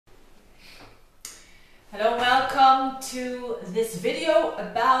Hello, welcome to this video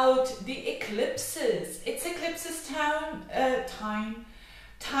about the eclipses. It's eclipses time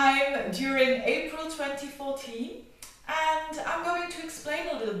during April 2014, and I'm going to explain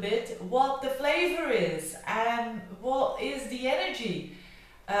a little bit what the flavor is and what is the energy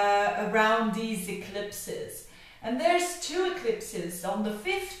around these eclipses. And there's two eclipses. On the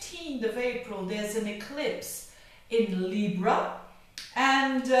 15th of April there's an eclipse in Libra.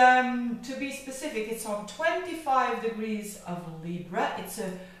 And to be specific, it's on 25 degrees of Libra. It's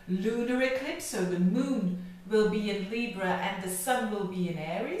a lunar eclipse, so the moon will be in Libra and the sun will be in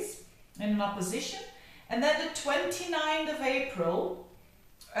Aries, in an opposition. And then the 29th of April,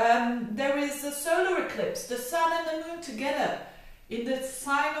 there is a solar eclipse, the sun and the moon together in the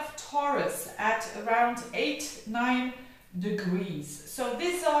sign of Taurus at around 8-9 degrees. So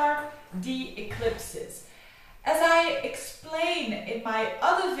these are the eclipses. As I explain in my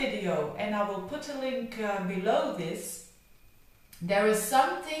other video, and I will put a link below this, there is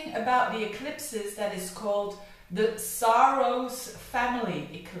something about the eclipses that is called the Saros family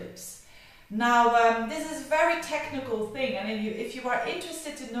eclipse. Now, this is a very technical thing, and if you are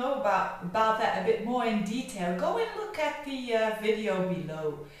interested to know about that a bit more in detail, go and look at the video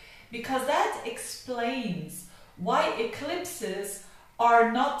below, because that explains why eclipses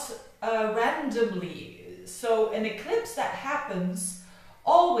are not randomly. So an eclipse that happens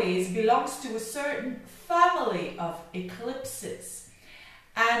always belongs to a certain family of eclipses.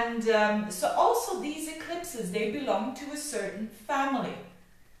 And so also these eclipses, they belong to a certain family.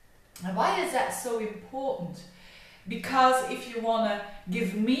 And why is that so important? Because if you want to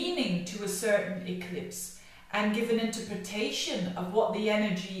give meaning to a certain eclipse and give an interpretation of what the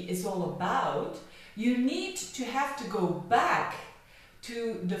energy is all about, you need to have to go back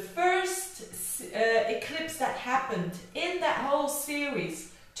to the first eclipse that happened in that whole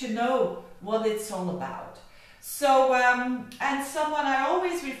series to know what it's all about. So, and someone I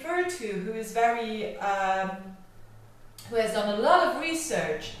always refer to who is very, who has done a lot of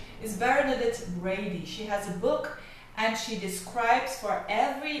research is veerle.debruyne. She has a book and she describes for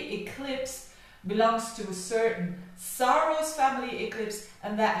every eclipse belongs to a certain Saros family eclipse,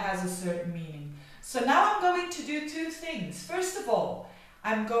 and that has a certain meaning. So now I'm going to do two things. First of all,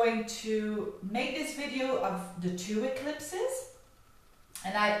 I'm going to make this video of the two eclipses,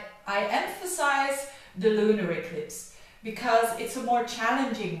 and I emphasize the lunar eclipse because it's a more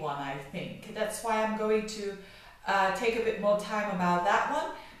challenging one, I think. That's why I'm going to take a bit more time about that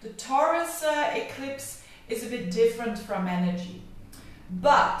one. The Taurus eclipse is a bit different from energy,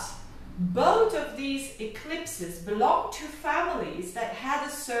 but both of these eclipses belong to families that had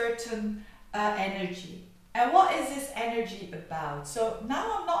a certain energy. And what is this energy about? So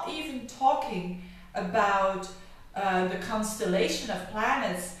now I'm not even talking about the constellation of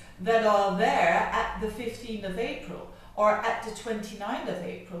planets that are there at the 15th of April or at the 29th of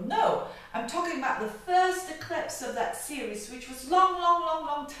April. No, I'm talking about the first eclipse of that series, which was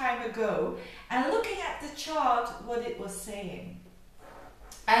long time ago, and looking at the chart, what it was saying.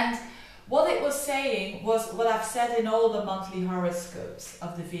 And what it was saying was what I've said in all the monthly horoscopes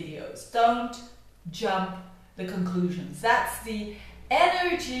of the videos. Don't jump the conclusions. That's the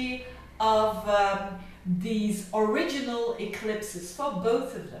energy of these original eclipses for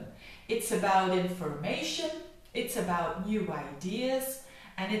both of them. It's about information, it's about new ideas,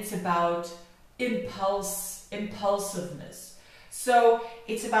 and it's about impulsiveness. So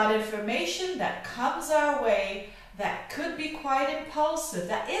it's about information that comes our way that could be quite impulsive,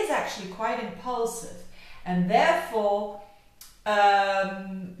 that is actually quite impulsive, and therefore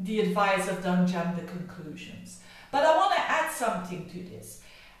the advice of don't jump the conclusions. But I want to add something to this.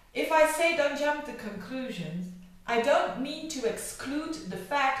 If I say don't jump the conclusions, I don't mean to exclude the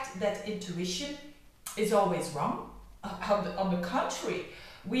fact that intuition is always wrong. On the contrary,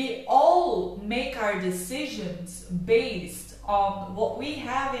 we all make our decisions based on what we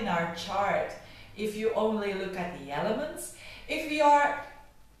have in our chart. If you only look at the elements, if we are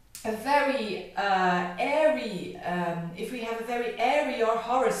a very if we have a very airy or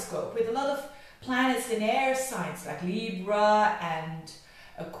horoscope with a lot of planets in air signs like Libra and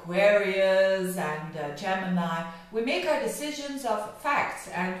Aquarius and Gemini, we make our decisions of facts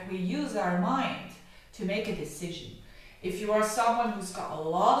and we use our mind to make a decision. If you are someone who's got a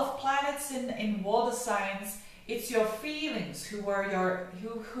lot of planets in water signs, it's your feelings who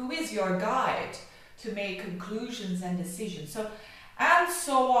is your guide to make conclusions and decisions. So and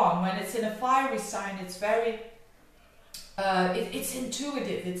so on. When it's in a fiery sign, it's very, it's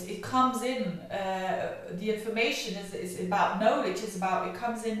intuitive. It comes in. The information is about knowledge. It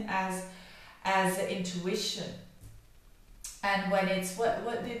comes in as intuition. And when it's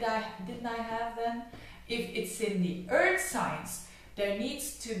didn't I have then? if it's in the earth signs, there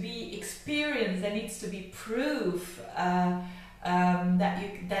needs to be experience, there needs to be proof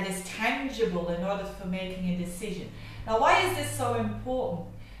that is tangible in order for making a decision. Now, why is this so important?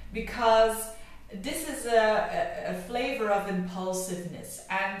 Because this is a flavor of impulsiveness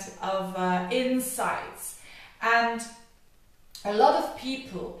and of insights. And a lot of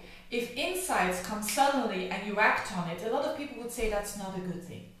people, if insights come suddenly and you act on it, a lot of people would say that's not a good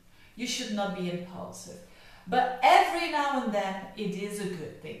thing. You should not be impulsive. But every now and then it is a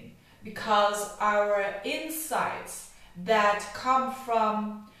good thing, because our insights that come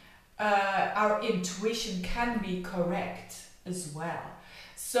from our intuition can be correct as well.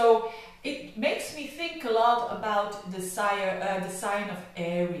 So it makes me think a lot about the sign of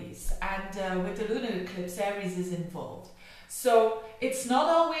Aries, and with the lunar eclipse, Aries is involved. So it's not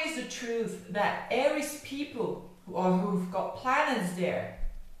always the truth that Aries people, or who've got planets there,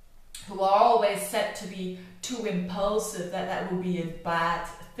 who are always said to be too impulsive, that will be a bad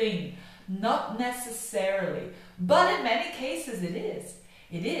thing. Not necessarily, but in many cases it is.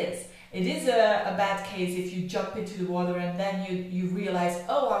 It is. It is a bad case if you jump into the water and then you realize,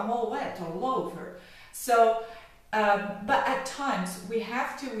 oh, I'm all wet all over. So, but at times we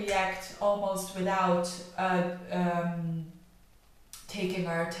have to react almost without taking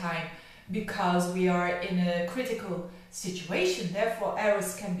our time, because we are in a critical situation. Therefore,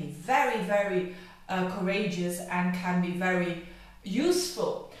 Aries can be very, very courageous and can be very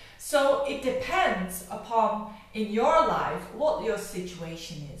useful. So it depends upon, in your life, what your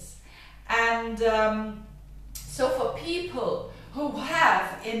situation is. And so for people who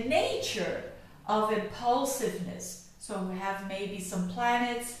have a nature of impulsiveness, so who have maybe some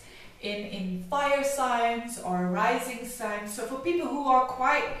planets in fire signs or rising signs, so for people who are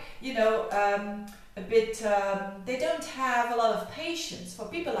quite, you know, a bit, they don't have a lot of patience, for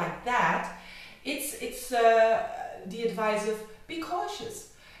people like that, it's the advice of be cautious.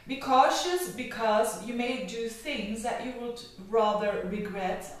 Be cautious, because you may do things that you would rather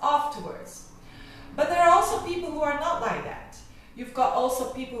regret afterwards. But there are also people who are not like that. You've got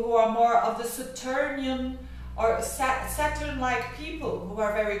also people who are more of the Saturnian or Saturn-like people, who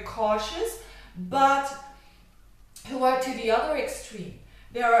are very cautious, but who are to the other extreme.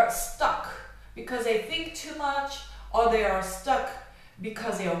 They are stuck because they think too much, or they are stuck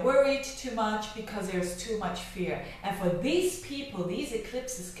because they are worried too much, because there's too much fear. And for these people, these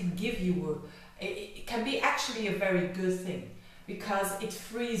eclipses can give you, it can be actually a very good thing, because it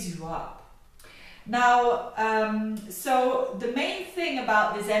frees you up. Now, so the main thing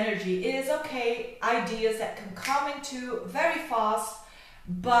about this energy is, okay, ideas that can come into very fast,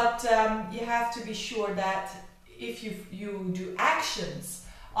 but you have to be sure that if you do actions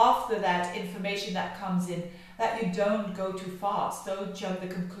after that information that comes in, that you don't go too fast, don't jump the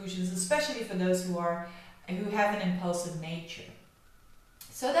conclusions, especially for those who have an impulsive nature.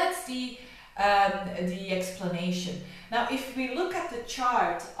 So that's the explanation. Now, if we look at the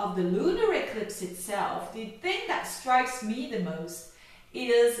chart of the lunar eclipse itself, the thing that strikes me the most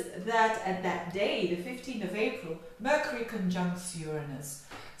is that at that day, the 15th of April, Mercury conjuncts Uranus.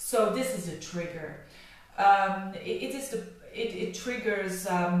 So this is a trigger. It triggers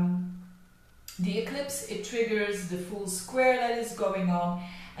the eclipse, it triggers the full square that is going on,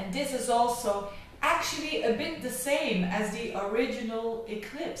 and this is also actually a bit the same as the original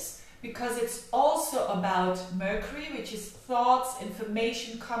eclipse, because it's also about Mercury, which is thoughts,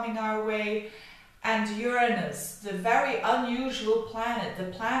 information coming our way, and Uranus, the very unusual planet, the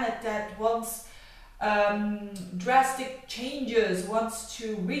planet that wants drastic changes, wants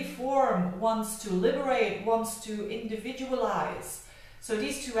to reform, wants to liberate, wants to individualize. So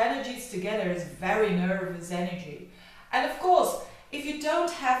these two energies together is very nervous energy. And of course, if you don't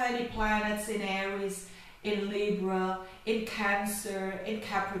have any planets in Aries, in Libra, in Cancer, in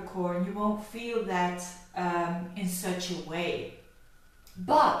Capricorn, you won't feel that in such a way.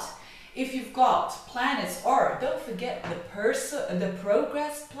 But if you've got planets, or don't forget the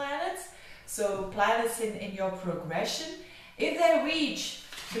progress planets, so planets in your progression, if they reach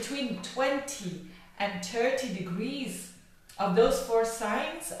between 20 and 30 degrees of those four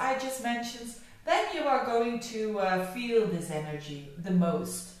signs I just mentioned, then you are going to feel this energy the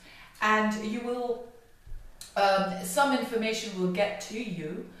most, and you will some information will get to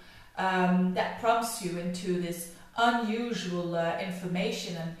you that prompts you into this unusual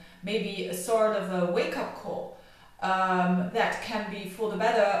information, and maybe a sort of a wake-up call that can be for the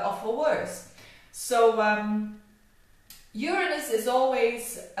better or for worse. So Uranus is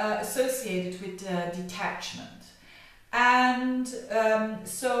always associated with detachment. And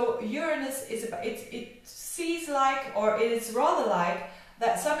so Uranus is about, it sees like, or it is rather like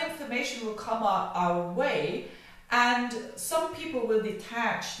that some information will come our way, and some people will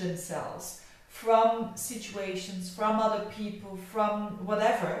detach themselves from situations, from other people, from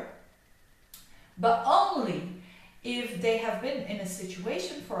whatever, but only if they have been in a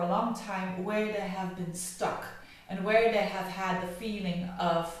situation for a long time where they have been stuck and where they have had the feeling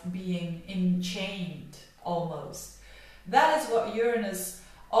of being enchained almost. That is what Uranus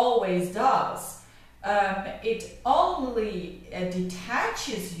always does. It only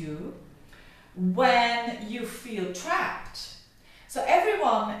detaches you when you feel trapped. So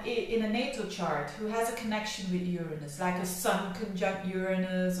everyone in a natal chart who has a connection with Uranus, like a sun conjunct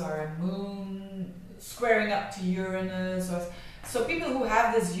Uranus or a moon squaring up to Uranus, or so people who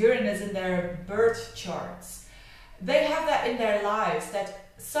have this Uranus in their birth charts, they have that in their lives,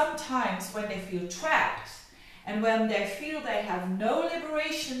 that sometimes when they feel trapped and when they feel they have no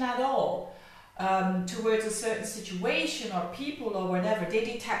liberation at all towards a certain situation or people or whatever, they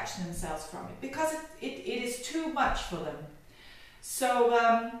detach themselves from it because it is too much for them. So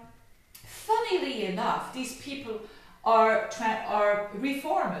funnily enough, these people are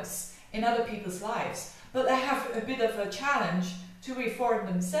reformers in other people's lives, but they have a bit of a challenge to reform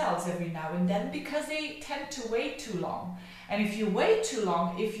themselves every now and then because they tend to wait too long. And if you wait too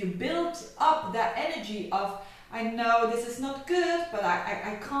long, if you build up that energy of, I know this is not good, but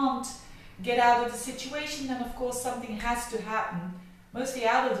I can't get out of the situation, then of course something has to happen, mostly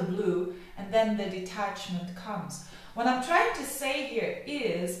out of the blue, and then the detachment comes. What I'm trying to say here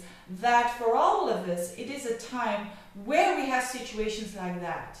is that for all of us, it is a time where we have situations like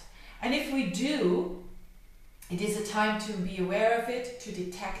that. And if we do, it is a time to be aware of it, to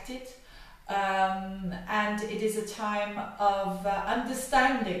detect it, and it is a time of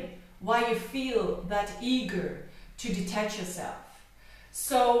understanding why you feel that eager to detach yourself.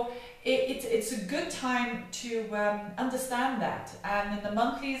 So it's a good time to understand that. And in the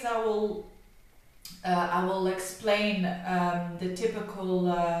monthlies, I will explain the typical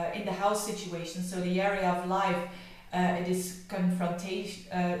in the house situation. So the area of life, it is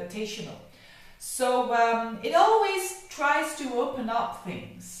confrontational. So it always tries to open up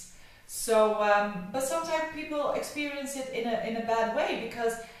things. So, but sometimes people experience it in a bad way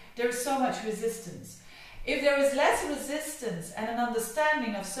because there is so much resistance. If there is less resistance and an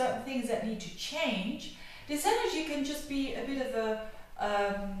understanding of certain things that need to change, this energy can just be a bit of a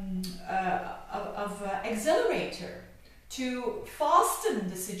accelerator to fasten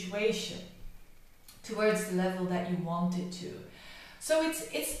the situation towards the level that you want it to. So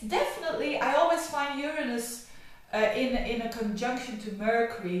it's definitely, I always find Uranus in a conjunction to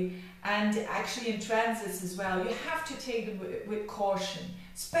Mercury and actually in transits as well. You have to take them with caution,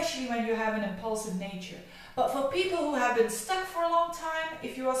 especially when you have an impulsive nature. But for people who have been stuck for a long time,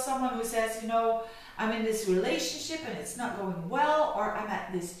 if you are someone who says, you know, I'm in this relationship and it's not going well, or I'm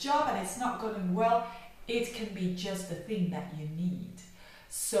at this job and it's not going well, it can be just the thing that you need.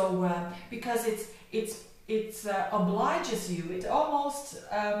 So because it obliges you, it almost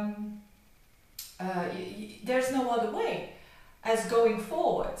there's no other way as going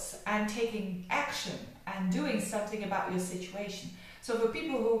forwards and taking action and doing something about your situation. So for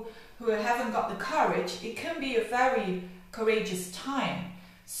people who haven't got the courage, it can be a very courageous time.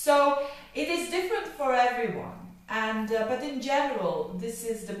 So it is different for everyone, and but in general, this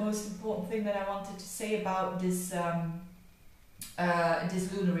is the most important thing that I wanted to say about this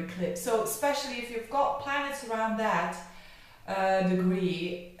this lunar eclipse. So especially if you've got planets around that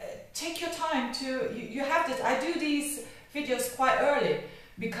degree, take your time to, you have this, I do these videos quite early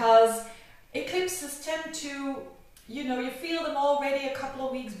because eclipses tend to, you know, you feel them already a couple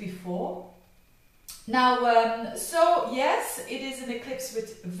of weeks before. Now, so yes, it is an eclipse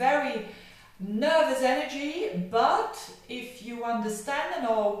with very nervous energy, but if you understand and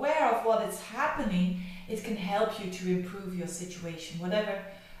are aware of what is happening, it can help you to improve your situation, whatever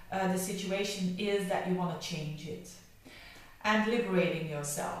the situation is that you want to change it. And liberating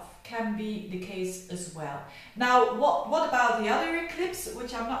yourself can be the case as well. Now, what about the other eclipse,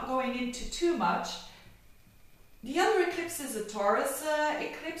 which I'm not going into too much? The other eclipse is a Taurus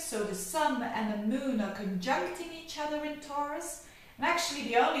eclipse, so the sun and the moon are conjuncting each other in Taurus. And actually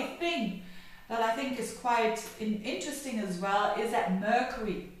the only thing that I think is quite interesting as well is that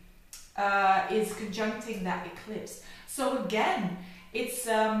Mercury is conjuncting that eclipse. So again, it's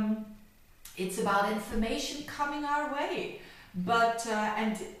about information coming our way, but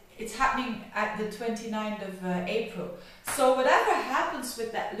and it's happening at the 29th of April. So whatever happens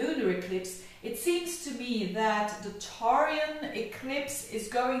with that lunar eclipse, it seems to me that the Taurian eclipse is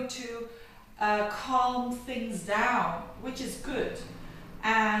going to calm things down, which is good.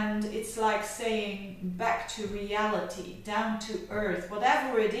 And it's like saying back to reality, down to earth,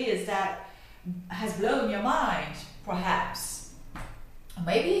 whatever it is that has blown your mind, perhaps.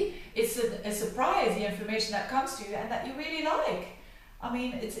 Maybe it's a surprise, the information that comes to you and that you really like. I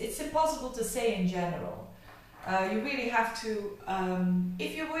mean, it's impossible to say in general. You really have to,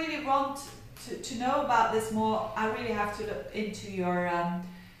 if you really want to know about this more, I really have to look into your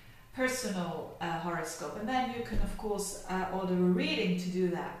personal horoscope, and then you can of course order a reading to do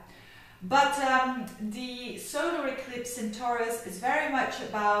that. But the solar eclipse in Taurus is very much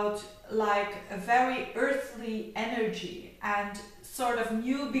about like a very earthly energy and sort of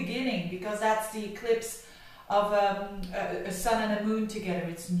new beginning, because that's the eclipse of a sun and a moon together.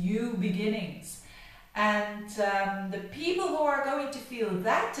 It's new beginnings. And the people who are going to feel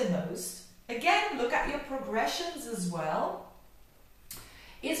that the most, again, look at your progressions as well,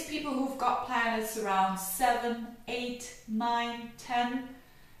 is people who've got planets around 7, 8, 9, 10,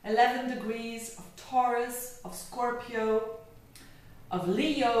 11 degrees of Taurus, of Scorpio, of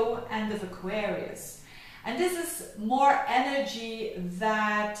Leo, and of Aquarius. And this is more energy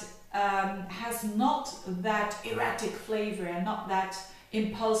that has not that erratic flavor and not that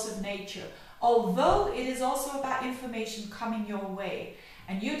impulsive nature. Although it is also about information coming your way,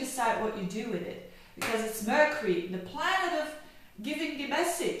 and you decide what you do with it, because it's Mercury, the planet of giving the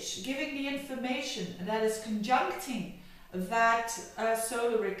message, giving the information that is conjuncting that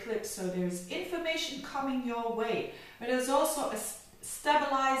solar eclipse. So there's information coming your way, but there's also a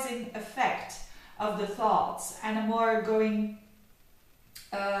stabilizing effect of the thoughts and a more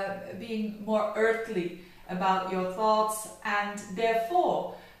being more earthly about your thoughts, and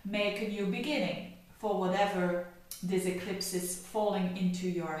therefore make a new beginning for whatever this eclipse is falling into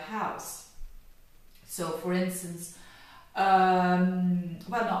your house. So for instance, well,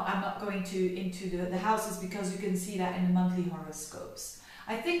 no, I'm not going into the houses, because you can see that in the monthly horoscopes.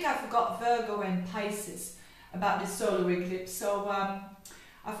 I think I forgot Virgo and Pisces about this solar eclipse. So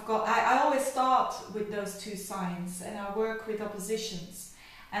I always start with those two signs, and I work with oppositions.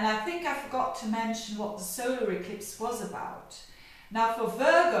 And I think I forgot to mention what the solar eclipse was about. Now for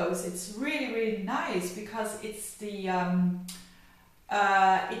Virgos, it's really, really nice, because it's the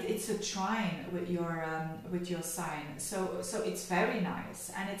it's a trine with your sign, so it's very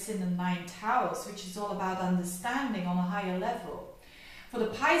nice, and it's in the 9th house, which is all about understanding on a higher level. For the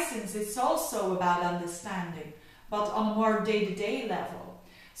Pisces, it's also about understanding, but on a more day-to-day level.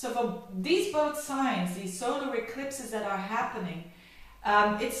 So for these both signs, these solar eclipses that are happening,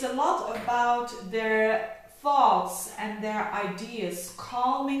 it's a lot about their thoughts and their ideas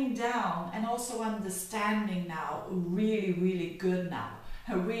calming down, and also understanding now really, really good now.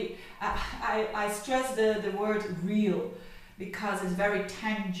 I stress the word real, because it's very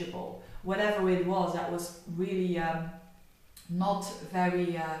tangible. Whatever it was that was really not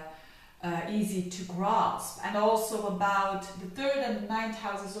very easy to grasp. And also about the 3rd and 9th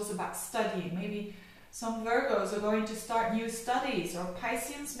house is also about studying. Maybe some Virgos are going to start new studies, or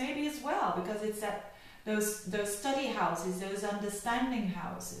Pisceans maybe as well, because it's that those study houses, those understanding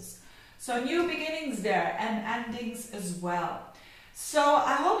houses. So new beginnings there, and endings as well. So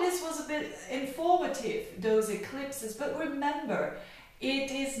I hope this was a bit informative, those eclipses, but remember,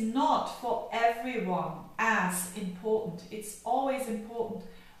 it is not for everyone as important. It's always important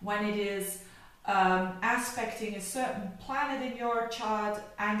when it is aspecting a certain planet in your chart,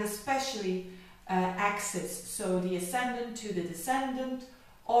 and especially axis, so the ascendant to the descendant,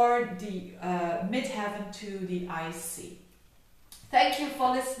 or the midheaven to the IC. Thank you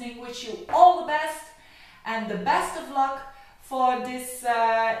for listening. Wish you all the best, and the best of luck for this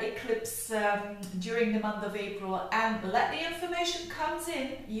eclipse during the month of April. And let the information comes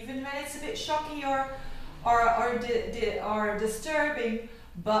in, even when it's a bit shocky or disturbing,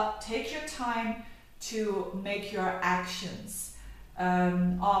 but take your time to make your actions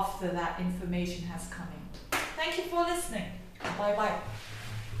after that information has come in. Thank you for listening. Bye bye.